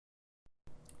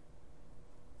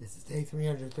This is day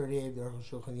 338 of the Aruch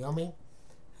Shulchan Yomi,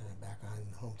 back on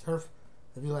home turf.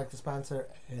 If you'd like to sponsor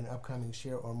an upcoming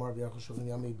share or more of the Aruch Shulchan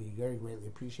Yomi, it'd be very greatly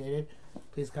appreciated.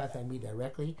 Please contact me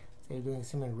directly. Today we're doing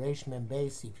Siman Reish Mem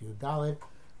Beis Sif Yud Daled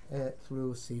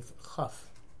through Sif Chaf.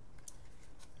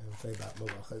 And we'll say about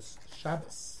Malachas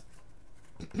Shabbos.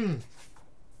 We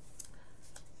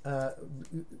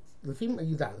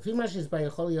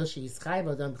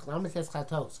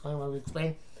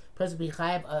explain. Person be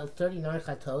chayav 39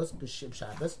 chatos b'shib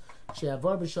Shabbos.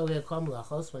 She'avor b'sholei kol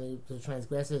melachos when he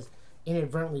transgresses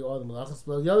inadvertently all the melachos.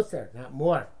 Lo yoser, not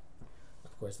more.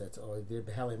 Of course, that's all he did.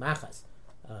 Beheli machas.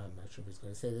 I'm not sure if he's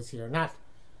going to say this here or not.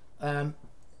 Because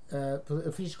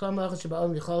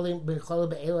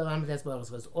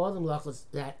all the melachos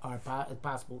that are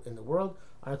possible in the world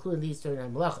are including these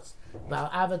 39 melachos.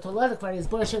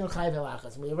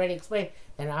 We already explained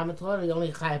that in Amatollah you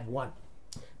only chayav one.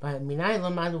 But minay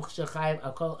lamadu chayav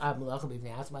akol av melacha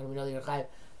b'vnei atzma. We know that you're chayav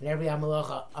in every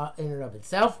melacha in and of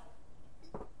itself.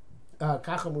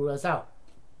 Kacham urazal.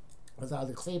 Razal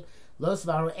dichseib lo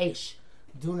svaru eish.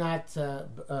 Do not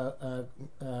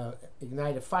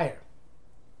ignite a fire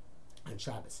on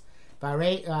Shabbos.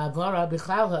 Varei vara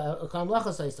b'chalha kol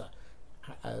melacha soisa.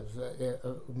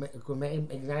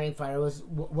 Igniting fire was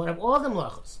one of all the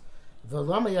melachos.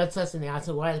 V'lama yotzas in the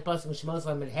atzma. Why is the pasuk Shemos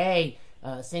Lamed Hey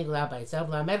singled out by itself?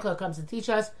 Lamed comes to teach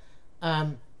us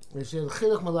that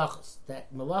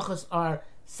melachos are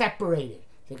separated.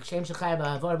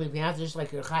 Just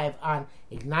like you're chayav on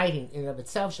igniting in and of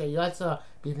itself,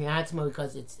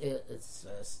 because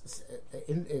it's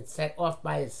set off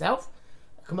by itself.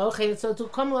 So to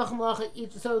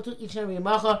each and every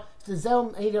melacha.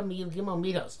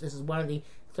 This is one of the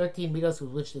 13 midos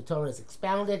with which the Torah is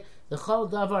expounded. The chol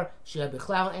davar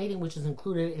she'abichlal, anything which is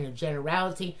included in a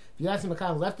generality. V'yasim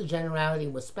Makam left the generality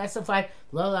and was specified.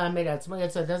 Lola made atzma,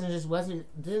 so it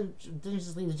didn't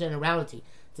just leave the generality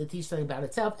to teach something about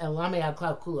itself. El lame al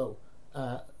klal kulo,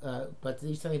 but to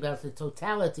teach something about the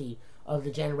totality of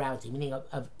the generality, meaning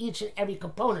of each and every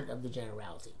component of the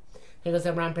generality. Here goes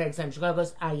Amram Perek Sam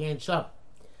Chicago's Ayin Shab.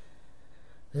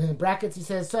 In brackets he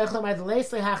says Isi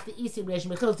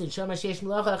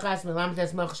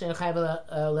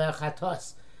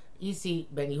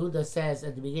Ben Yehuda says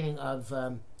at the beginning of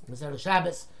Masechah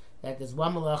Shabbos that there's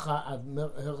one malacha of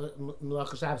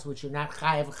Malacha Shabbos which you're not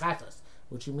chayav chatos,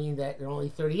 which you mean that there are only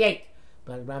 38,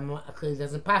 but Rambam clearly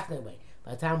doesn't pass that way.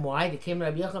 By the time why they came to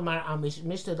Rabbi Yochanan on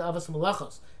Mishnah the Avos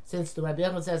Malachos, since the Rabbi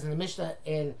Yochanan says in the Mishnah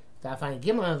in Tafan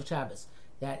Gimel of Shabbos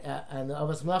that and the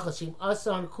Avos Malachos Shim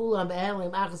Ason Kulam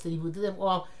Be'elim Achas, that he would do them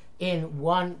all in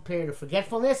one period of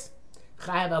forgetfulness.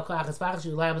 Chayav al Klachas Fachas,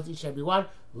 you're liable to each and every one.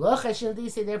 Lo Cheshin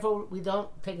Disi, therefore we don't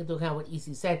take into account what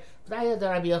Isi said. But I the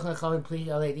Rabbi Yochanan Chachamim Pli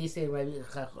Alei Disi,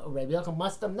 Rabbi Yochanan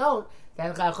must have known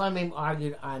that Chachamim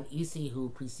argued on Isi who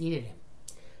preceded him.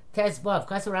 Tes Bav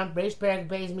Kasaram Breish Perek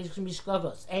Beis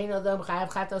Mishkogos Ein Adam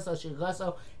Chayav Chatos or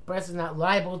Shigaso. Person is not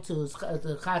liable to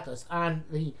Chatos on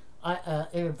the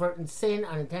inadvertent sin,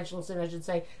 unintentional sin, I should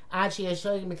say. Unless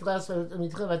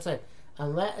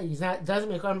he's not doesn't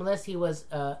make harm unless he was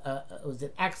an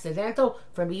accidental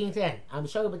from beginning to end. I'm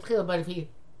sure, but if he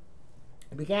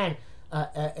began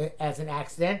as an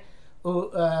accident,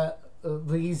 in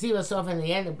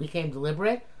the end it became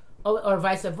deliberate, or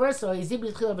vice versa. He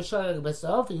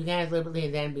began deliberately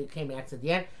and then became an accident at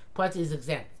the end. Party is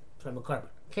exempt from a korban.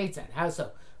 Ketzad, how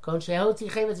so? He took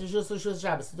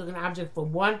an object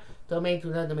from one domain to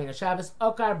another domain of Shabbos.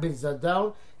 Okar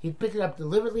bizadon. He picked it up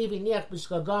deliberately. V'niach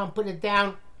b'shkaga and put it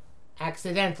down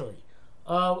accidentally.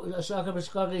 Shakar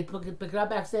b'shkaga. He picked it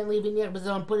up accidentally. V'niach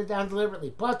bizadon and put it down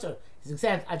deliberately. Potter is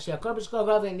exempt. Ad shakar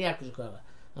b'shkaga v'niach b'shkaga.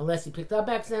 Unless he picked it up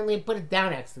accidentally and put it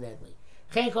down accidentally.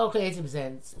 Chen kol k'etzim.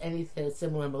 Anything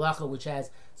similar in malacha which has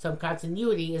some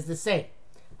continuity is the same.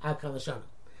 Al kalashana.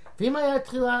 Now,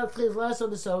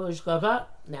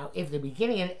 if the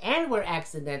beginning and end were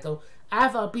accidental,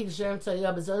 even though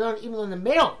in the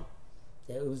middle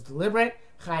it was deliberate,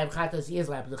 chayav chatos is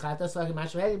liable to chatos. Like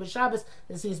Mashmedi b'Shabbos,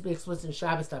 this seems to be explicit in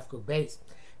Shabbos Tafkuf Beis.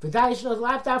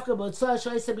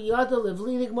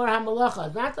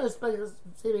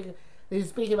 He's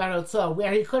speaking about Otzah,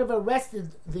 where he could have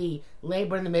arrested the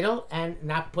labor in the middle and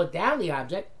not put down the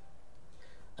object,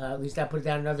 at least not put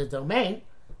down another domain.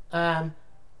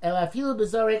 Even if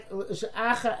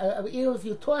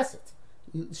you toss it,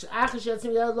 then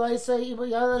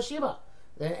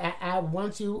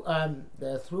once you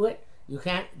threw it, you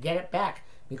can't get it back.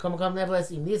 Remember,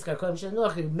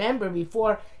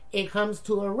 before it comes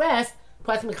to a rest,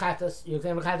 you're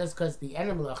because the end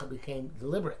of malacha became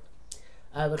deliberate.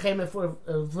 Became for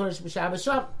Shabbos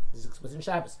Shom. This is explicit in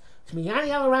Shabbos. Shmiyani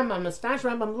al Rambam, Mastash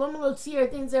Rambam, Lom Lo Tzir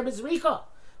Din Zebes Riko.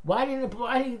 Why did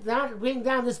he not bring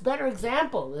down this better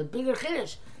example, the bigger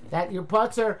chiddush, that your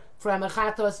pots are from a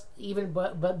chatos, even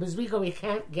but bezriko we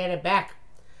can't get it back.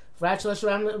 Mishnah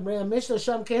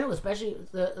Shom, especially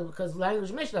because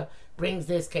language Mishnah brings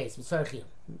this case.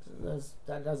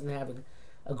 That doesn't have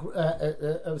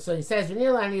so he says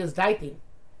V'nilani is daiti.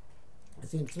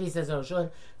 Tzvi says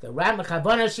the Ram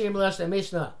Chabona Shim Losh the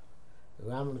Mishnah. The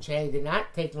Rambam Chei did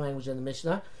not take the language of the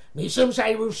Mishnah. Mishum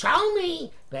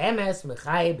Shayirushalmi Be'emes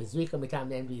Mechai Bezrika Mitam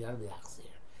Nen B'Yar B'Achzir.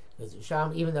 Because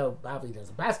Yerushalmi, even though Bavli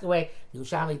doesn't pass away,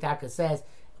 Yerushalmi Taka says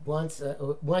once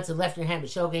it left your hand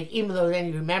b'shogeg, even though then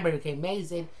you remember it became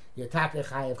mazid, you're Taka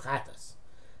Chayav Chatas.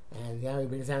 And he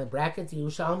brings down the bracket to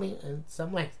Yerushalmi and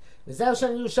some length. V'zel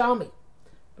Shan Yerushalmi.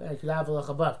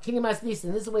 Kini Mas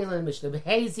Nisan. This is the way in the Mishnah.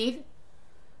 V'hezid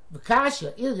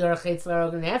V'kasha Il Yorchetz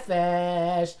Larog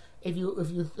Nefesh. If you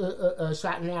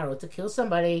shot an arrow to kill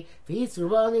somebody,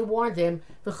 well, they warned him,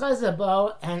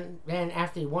 and then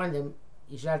after he warned him,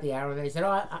 he shot the arrow, and they said,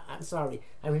 I'm sorry,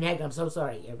 I'm so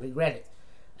sorry, I regret it.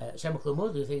 Do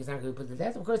you think he's not going to be put to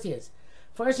death? Of course he is.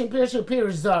 Farshim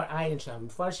Zar Ayin Sham.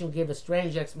 Farshim give a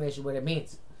strange explanation what it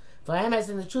means. For him,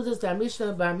 as in the truth is that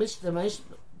Mishnah, as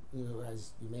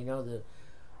you may know, the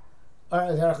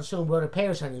Aruch HaShulchan wrote a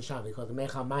parish on Yerushalmi called the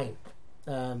Mechal Mayim.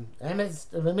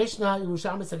 The Mishnah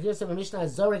Yerushalmi Sagirsa the Mishnah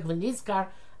Zorek v'Nizkar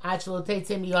Ad Shelo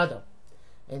Teitzei Miyado.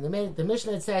 And the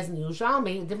Mishnah it says in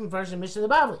Yerushalmi, a different version of Mishnah the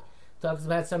Bavli, talks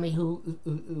about somebody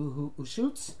who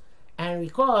shoots and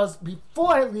recalls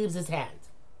before it leaves his hand.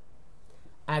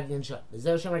 How do you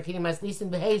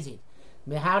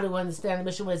understand the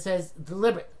Mishnah when it says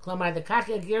deliberate? Klomar the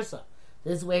Kachya Girsa.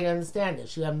 This is the way to understand it.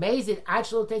 She amazed Ad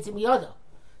Shelo Teitzei Miyado.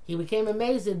 He became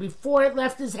amazed before it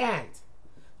left his hand.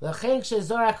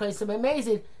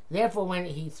 Therefore, when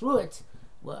he threw it,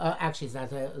 actually, it's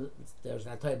not. There's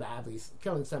not talking about obviously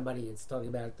killing somebody. It's talking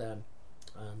about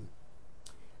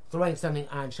throwing something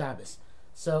on Shabbos.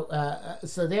 So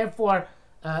therefore,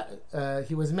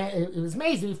 he was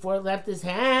mazed before it left his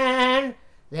hand.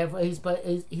 Therefore, he's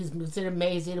considered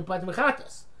mazed to put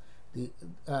mechatos.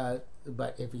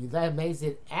 But if he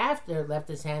mazed after it left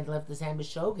his hand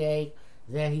b'shogeg,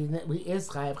 then he is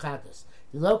chayav chatos.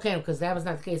 The locan, because that was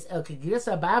not the case. El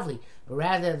Kigirsa Bavli, but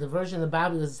rather the version of the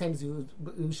Bavli was the same as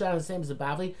Yerushalmi, the same as the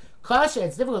Bavli. Kasha,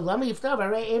 it's difficult. Lama yiftav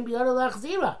arei ein biyado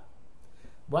lachzira.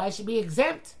 Why should be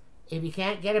exempt if you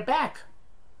can't get it back?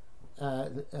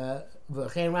 V'chein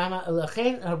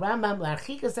Rambam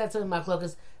l'archikas etzon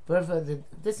machlokas. For the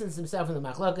distance himself from the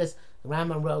machlokas, the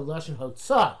Rambam wrote lashon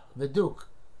hotzah v'duk.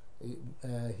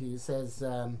 He says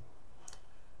that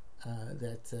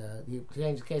he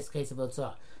changed the case of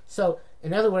hotzah. So,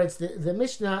 in other words, the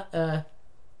Mishnah in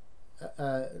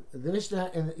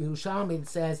Yerushalmi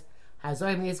says Hazor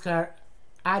v'nizkar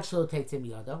ad shelo teitzei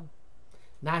miyado,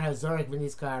 not Hazor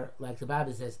v'nizkar like the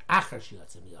Bible says achar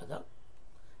sheyotzei miyado,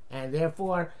 and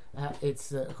therefore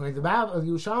it's according to the Bible of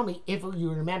Yerushalmi. If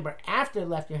you remember after it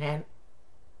left your hand,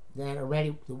 then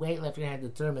already the way it left your hand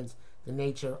determines the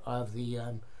nature of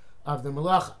the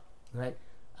malacha, right?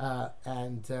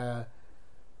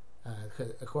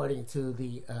 According to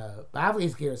the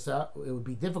Bavli's Girsa, it would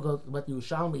be difficult. What the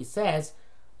Yerushalmi says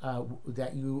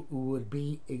that you would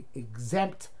be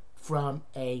exempt from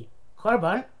a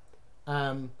korban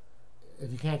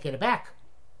if you can't get it back,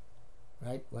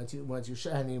 right? Once you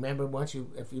shot, and if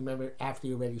you remember after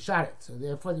you already shot it. So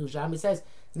therefore, the Yerushalmi says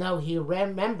no, he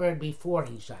remembered before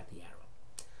he shot the arrow.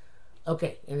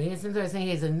 Okay, and here's interesting.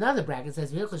 Here's another bracket. It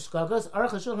says, "This is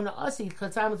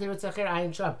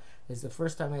the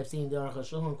first time I've seen the Aruch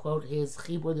HaShulchan quote his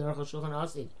chibur the Aruch HaShulchan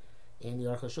Asid in the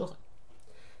Aruch HaShulchan."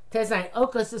 Tezayin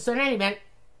Okas. So in any event,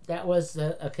 that was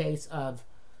a case of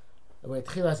where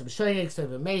Tchilas b'shoyeg sort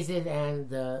of amazed,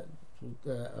 and or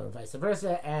vice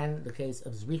versa, and the case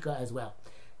of Zrika as well.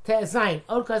 Tezayin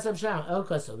Okas of Sham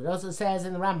Okas. It also says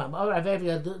in the Rambam, "Or Avev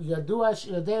Yadua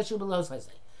Yodei Shubalos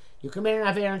Hasei." You committed an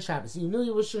Aver on Shabbos. You knew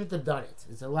you shouldn't have done it.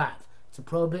 It's a lav. It's a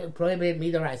prohibited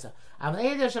midaraisa.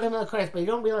 But you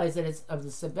don't realize that it's of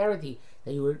the severity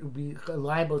that you would be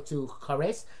liable to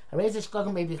kares. That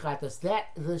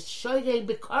the shoyeg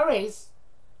b'kares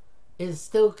is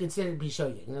still considered to be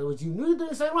shoyeg. In other words, you knew you were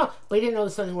doing something wrong, but you didn't know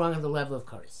something wrong at the level of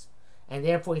kares, and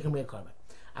therefore you can bring a korban.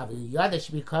 But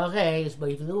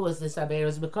if you knew it was this Aver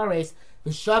was b'kares,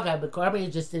 the shoga b'korban, you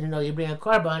just didn't know you bring a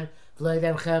korban. You know, if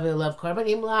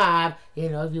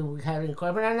you have any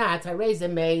korban or not, I raise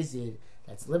them mazid.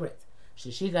 That's deliberate.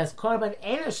 Shishigas korban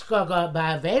and a shkoga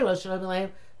ba'averos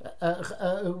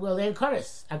well then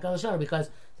chorus because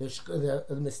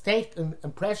the mistake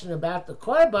impression about the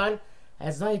korban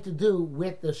has nothing to do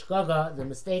with the shkaga, the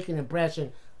mistaken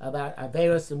impression about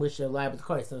averos in which they're liable to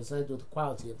koris. So it's nothing to do with the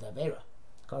quality of the avera.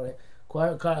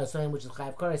 Something which is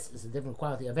chayav koris is a different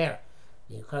quality of avera.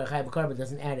 The chayav korban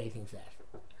doesn't add anything to that.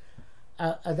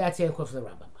 That's the answer for the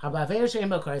Rambam.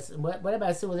 What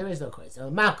about still there is no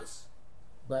koris? Malchus,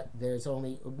 but there's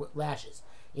only lashes.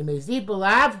 In mezid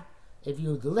belav, if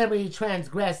you deliberately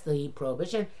transgress the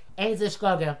prohibition, ain't the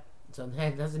shkaga. So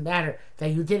it doesn't matter that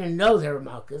you didn't know there were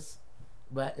malchus,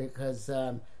 but because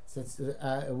since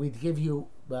we'd give you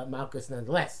malchus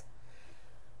nonetheless.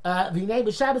 Then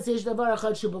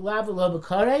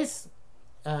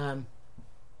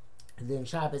in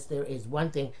Shabbos there is one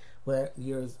thing where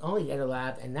you're only get a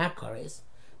lav and not kares.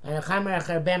 And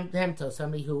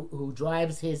somebody who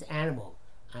drives his animal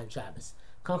on Shabbos.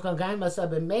 Konkan must have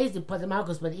been amazed to put the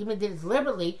malchus, but even did it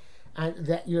deliberately,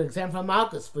 that you're exempt from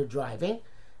malchus for driving.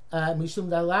 Mishum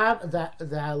the lav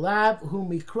hu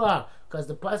mikra, because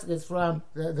the pasuk is from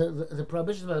the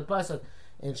prohibition of the pasuk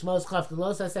in Shmos Chaf the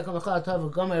Lo Sasekon Lachal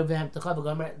Tov Gomer V'Hem Techav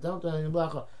Gomer. Don't do any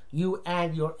blacha. You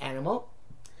and your animal.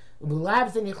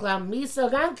 U'Lav Zenichlam Misa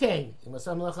Gamkein.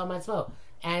 Imasam Lachal Matzmo.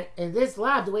 And in this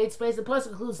lav, the way it's phrased, the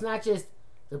pasuk includes not just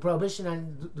the prohibition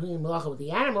on doing malacha with the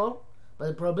animal, but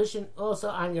the prohibition also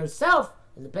on yourself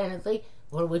independently,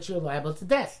 for which you're liable to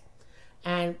death.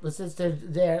 And since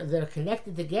they're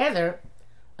connected together,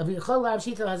 we have a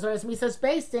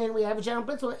general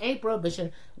principle, a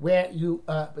prohibition where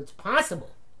it's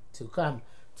possible to come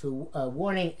to a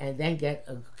warning and then get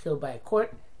killed by a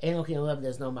court.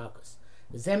 There's no malchus.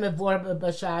 It's explained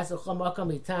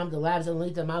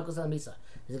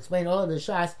all of the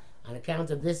shas on account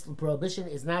of this prohibition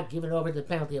is not given over to the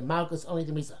penalty of malchus, only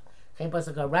to misa.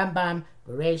 Rambam,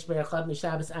 Bereish, Berachot,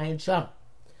 Mishabas, Ayin Sham.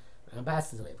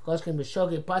 Rambam is away. Because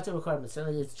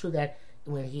certainly it's true that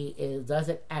when he does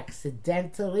it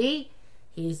accidentally,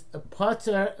 he's a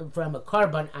potter from a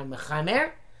korban on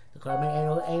mechamer. The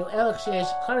korban enu elach sheish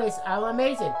kares al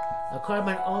amazing. A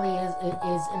korban only is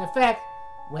in effect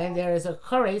when there is a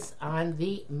kares on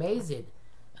the mazid.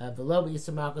 Below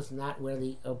the malchus, not where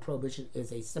the prohibition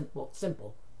is a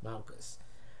simple malchus.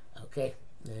 Okay,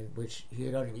 and which you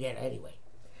don't even get anyway.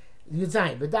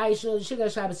 Yuzayin, but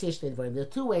shiga Shabbos yesh nedvarim. There are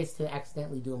two ways to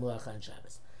accidentally do a malacha on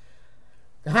Shabbos.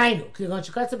 The Hainu, Kigon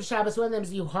Shabbos, one of them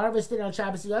is you harvested on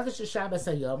Shabbos, the other is Shabbos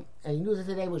Hayom, and you knew that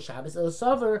today was Shabbos. The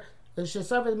Ksir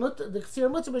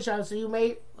Mutzah Shabbos, so you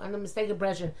made on a mistaken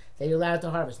impression that you're allowed to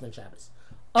harvest on Shabbos.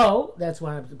 Oh, that's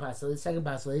one of the possibilities. The second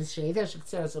possibility is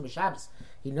Shabbos.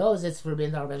 He knows it's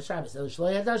forbidden to harvest on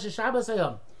Shabbos.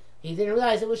 He didn't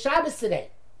realize it was Shabbos today.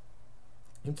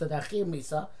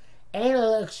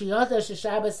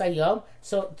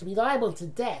 So to be liable to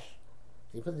death,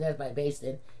 you put the death by based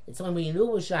in, it's when you knew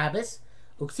it was Shabbos,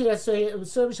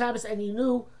 and you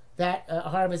knew that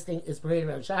harvesting is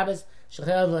prohibited on Shabbos,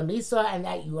 and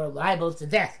that you are liable to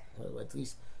death, or at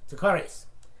least to koris.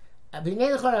 It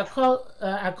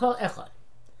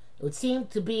would seem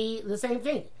to be the same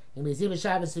thing.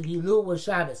 Shabbos, if you knew it was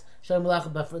Shabbos,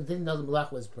 but didn't know the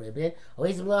malach was prohibited, or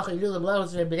you knew the malach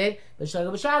was prohibited, but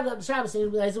Shabbos, you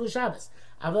didn't realize it was Shabbos.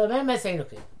 But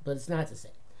it's not the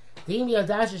same. If you knew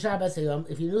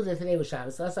that today was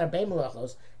Shabbos, that's our bay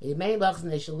malachos. It many malachos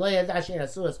and they should loy yadash in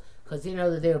asuras because you know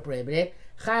that they were prohibited.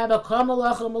 Chayav kol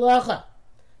malacha.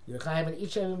 You're chayav in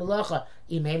each and every malacha.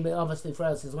 Imay obviously for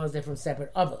us as long as they're from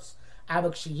separate avos.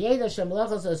 Avok sheyeda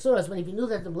shemalachos asuras. But if you knew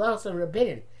that the malachos are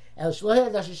forbidden, el shloy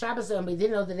yadash Shabbos, and we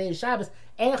didn't know the day is Shabbos,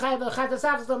 and chayav chatas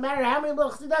achos. No matter how many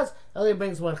malachos he does, it only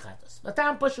brings one chatas. But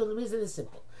Tam Pashu, the reason is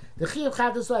simple. The chiyuv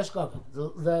chatas slash koga.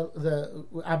 The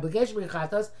obligation of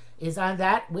chatas is on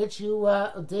that which you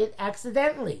did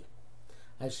accidentally.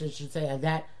 I should say on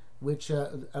that which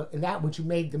you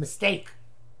made the mistake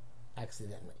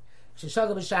accidentally.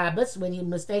 Sheshaga b'Shabbos, when your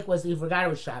mistake was that you forgot it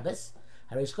was Shabbos.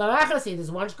 There's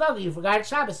one shkoga, you forgot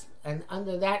Shabbos, and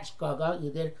under that shkoga you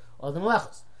did all the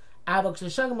malachos. Avok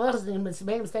sheshaga malachos, you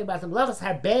made a mistake about the malachos.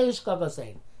 Harbei shkoga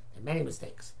saying, and many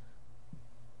mistakes.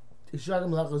 Sheshaga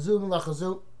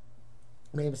malachazu.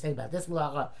 Made a mistake about this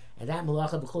malacha and that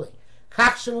malacha b'chulei.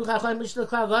 Kach shenu chachon mishnah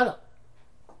klal gadol.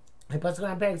 I put it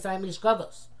on Perek Zayin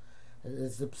Mishkagos.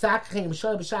 It's the psak ching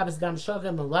b'shoy b'Shabbos gam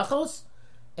shogim malachos.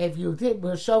 If you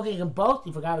were shoging in both,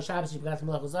 you forgot Shabbos, you forgot the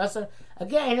malachos also.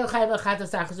 Again, you'll have a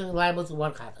chatas achas, you're liable to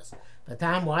one chatas. But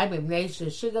time why?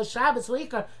 Shiga Shabbos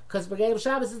weaker because Brigade of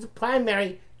Shabbos is the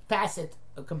primary facet,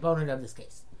 a component of this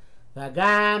case.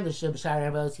 V'agam the shib shar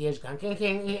avos yesh gam king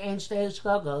ein shtei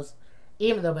shkagos.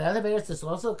 Even though by other variants, there's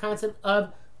also a concept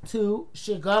of two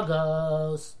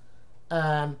shigagos.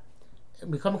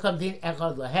 We come din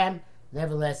echad lahem.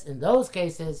 Nevertheless, in those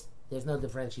cases, there's no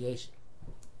differentiation.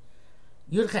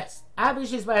 Yudches.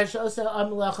 Abishis Barashosa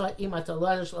Amalacha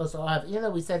Imatoladish also Av.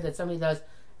 We said that somebody does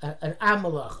an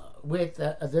Amalacha with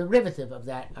the derivative of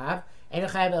that Av. And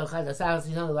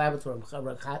he's only liable to one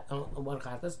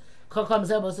Chatas. Kokam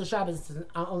Zebos the Shabbos is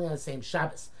only on the same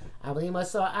Shabbos. Avalima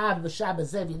saw Av the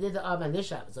Shabbos Zev, you did the Av on this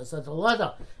Shabbos. So the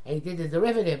Lodo, and he did the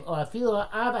derivative, or Afilo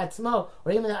Av Atzmo,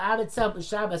 or even the Av itself is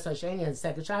Shabbos, Hasheni, and the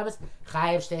second Shabbos,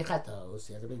 Chayev Shtei Chatos.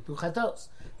 You have to bring 2 Chatos.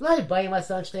 Like by my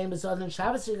son Shtei Besodin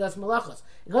Shabbos, he goes Malachos.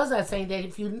 It goes out saying that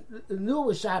if you knew it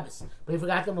was Shabbos, but you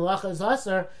forgot the Malacha is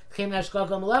Osir, came Nashkoka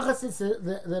Malacha, since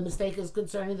the mistake is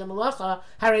concerning the Malacha,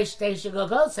 Harish Shtei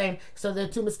Shigogol, same. So there are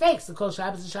 2 mistakes. The Kol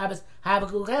Shabbos and Shabbos have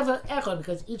a Echad,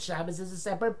 because each Shabbos is a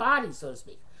separate body, so to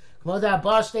speak. Just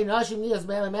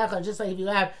like if you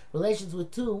have relations with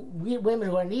 2 women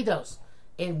who are nidos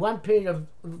in one period of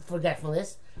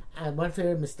forgetfulness and one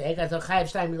period of mistake, as a chayav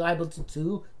shtayim, you're liable to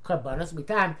 2 karbanos.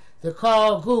 Mitam the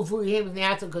call guf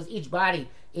because each body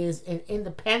is an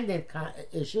independent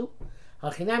issue.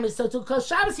 Hachinam is so too called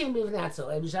Shabbos so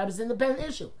every Shabbos is an independent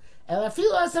issue. And I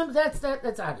feel awesome.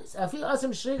 That's obvious. I feel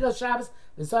awesome. Shriga Shabbos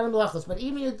v'sanim malachos. But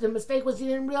even if the mistake was you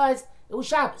didn't realize it was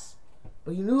Shabbos,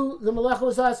 but you knew the malacha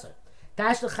was also.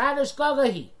 Tash l'chadash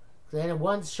gogahi. Then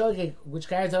one's shogeg, which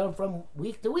carries over from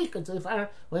week to week until you find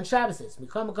out when Shabbos is.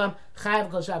 Mikam chayav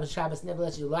kol Shabbos. Shabbos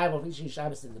nevertheless you're liable for each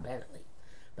Shabbos independently.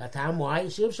 But why?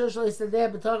 It's not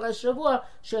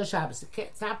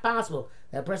possible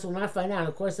that a person will not find out in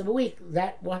the course of a week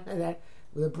that when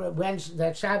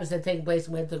that Shabbos had taken place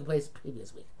and when it took place the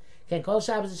previous week. Can call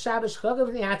Shabbos a Shabbos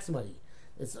chogav v'niatzmai.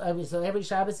 So every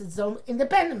Shabbos is its own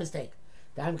independent mistake.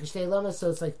 So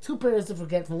it's like 2 periods of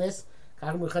forgetfulness. The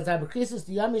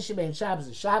Yom Yishebein Shabbos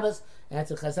is Shabbos, and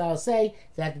that's what Chazal say,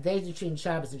 that the days between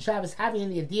Shabbos and Shabbos, having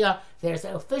the idea, they're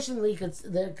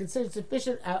considered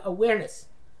sufficient awareness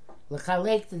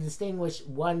l'chalek to distinguish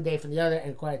one day from the other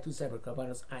and require 2 separate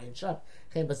karbanos ayin sham.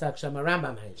 Chen basak sham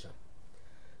Rambam ayin sham.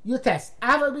 You test.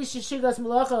 Aval b'shishigas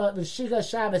malacha v'shigas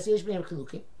Shabbos yesh b'nei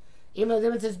chilukim. Even the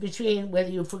difference is between whether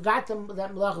you forgot that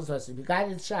malacha was also, you got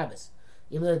it Shabbos.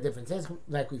 Even though the difference is,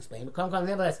 like we explained,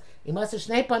 nevertheless, he must have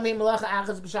shnei pamim malacha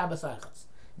achas b'Shabbos achas.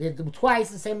 They do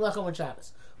twice the same malacha on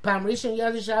Shabbos. Pam rishon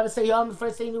yad Shabbos say yom, the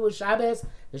first thing you knew was Shabbos.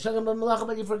 The shogam b'malacha,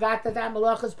 but you forgot that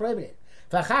malacha is prohibited.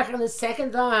 V'achach the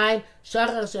second time,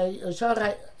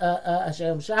 shachar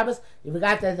Hashem Shabbos, you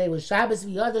forgot that they were Shabbos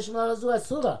v'yad shmalacha zu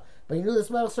asura, but you knew the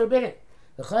malacha is forbidden.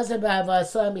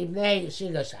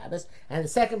 And the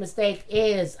second mistake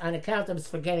is on account of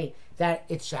forgetting that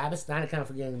it's Shabbos, not on account of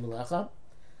forgetting the malacha.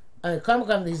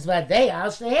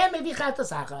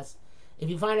 If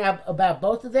you find out about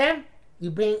both of them,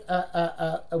 you bring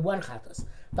a 1 chatas.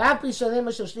 The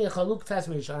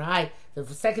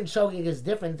second shogeg is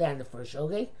different than the first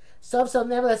shogeg. So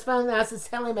nevertheless found out it's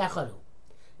telling mechadu.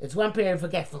 It's 1 period of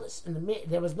forgetfulness.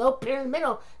 There was no period in the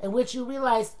middle in which you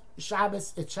realized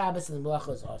Shabbos, it's Shabbos, and the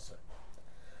malacha is also.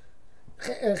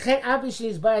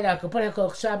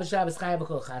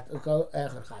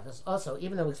 Also,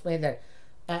 even though we explained that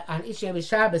on each and every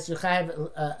Shabbos you have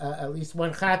at least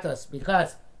 1 chatos,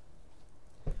 because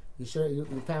you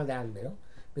found out in the middle.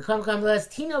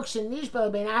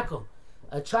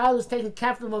 A child was taken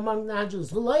captive among non-Jews.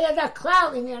 He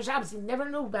never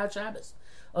knew about Shabbos.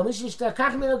 Or he had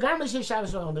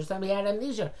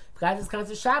amnesia. God is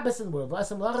constant Shabbos in the world.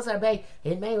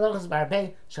 He made lochas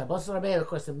barbe. Shabbos barbe. Of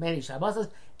course, in many Shabbos.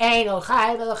 Ain't no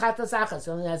chayav elo chatas achas.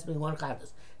 Only has to be 1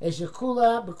 chatas. It's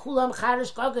yekula bekulam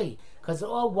chadash kagei, because they're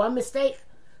all 1 mistake.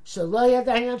 Shelo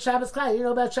yadayin on Shabbos klal. You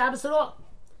know about Shabbos at all.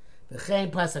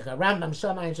 V'chein pasuk Rambam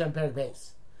Shom Ayin Shom Perek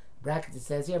Beis. Bracket it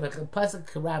says here. V'chein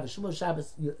pasuk Rav Shmuel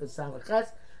Shabbos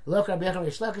Samachas. Look, Rabbi Yochanan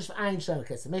Reish Lakish Ayin Shom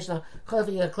Kes Mishnah.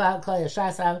 Chofi Klal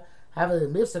Yashas have a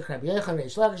mifsek Rabbi Yochanan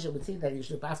Reish Lakish. It would seem that you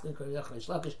should pass Rabbi Yochanan Reish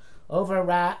Lakish over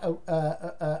Rav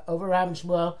and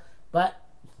Shmuel, but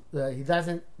he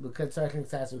doesn't, because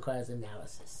circumstance requires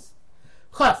analysis.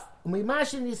 Chof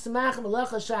Umimashin Yismach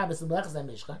Melacha Shabbos and Melachas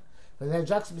HaMishkan. For the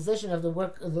juxtaposition of the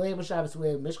work of the labor Shabbos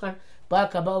with Mishkan, but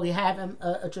Kabbalah we have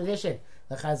a tradition,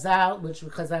 the Chazal, which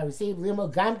Chazal received Limo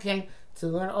Gamkein, to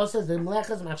learn also the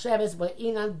Melechas Machshavos, but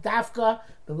Inan Dafka,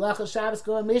 the Melechas Shabbos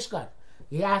go to Mishkan.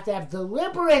 You have to have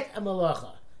deliberate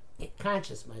Melacha,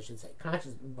 conscious, I should say,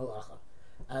 conscious Melacha.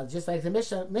 Just like the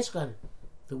Mishkan,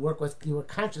 the work was, you were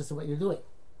conscious of what you're doing.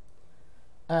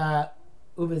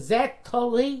 Ubezet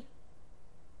Toli,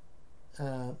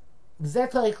 on this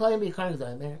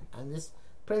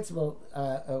principle,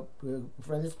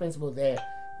 from this principle, there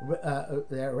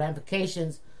are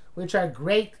ramifications which are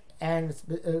great and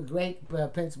great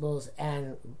principles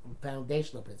and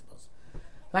foundational principles.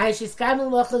 So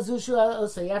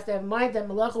you have to have in mind that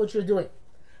malacha which you're doing.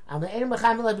 If you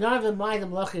don't have in mind the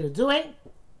malacha you're doing,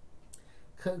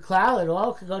 klal at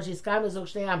all,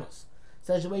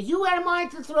 so you had in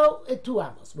mind to throw it 2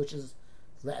 amos, which is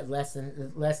less than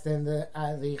the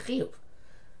chiyuv.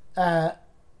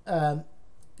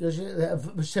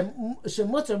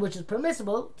 Shemutter, which is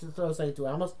permissible to throw something 2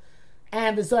 amos,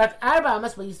 and bizarre 4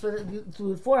 amos, but you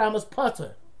threw 4 amos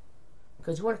potter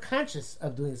because you weren't conscious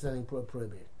of doing something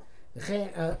prohibited.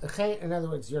 In other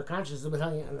words, you're conscious of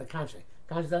telling you on the contrary.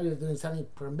 Conscious of you doing something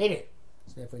permitted,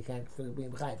 so therefore you can't be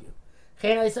behind you.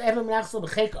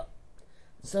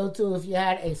 So too, if you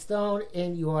had a stone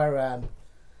in your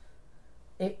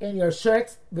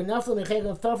shirt, fell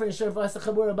from your shirt,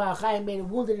 made a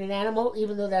wounded an animal,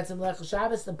 even though that's a Melech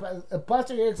Shabbos, the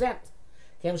potter you're exempt.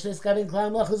 It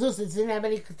didn't have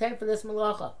any content for this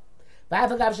malacha.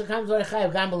 Even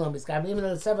though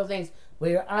there's several things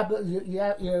where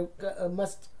you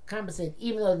must compensate,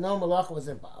 even though no malacha was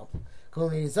involved,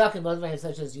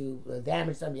 such as you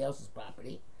damage somebody else's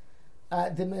property.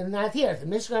 Not here. The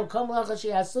Mishnah Kol Malacha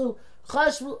Sheyasu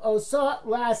Chashvu Osa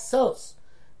Lasos.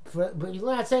 But you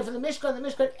not say for the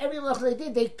Mishkan, every malacha they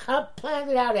did, they planned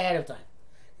it out ahead of time.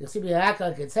 You'll see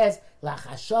it says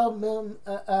Lachashov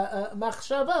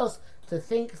Machshavos, to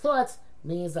think thoughts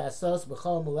means Lasos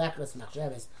B'chol Molekos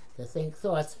Machshavos, to think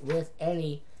thoughts with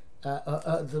any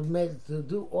to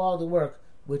do all the work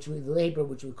the labor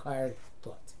which required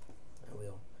thought. And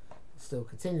we'll still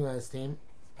continue on this theme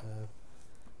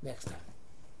next time.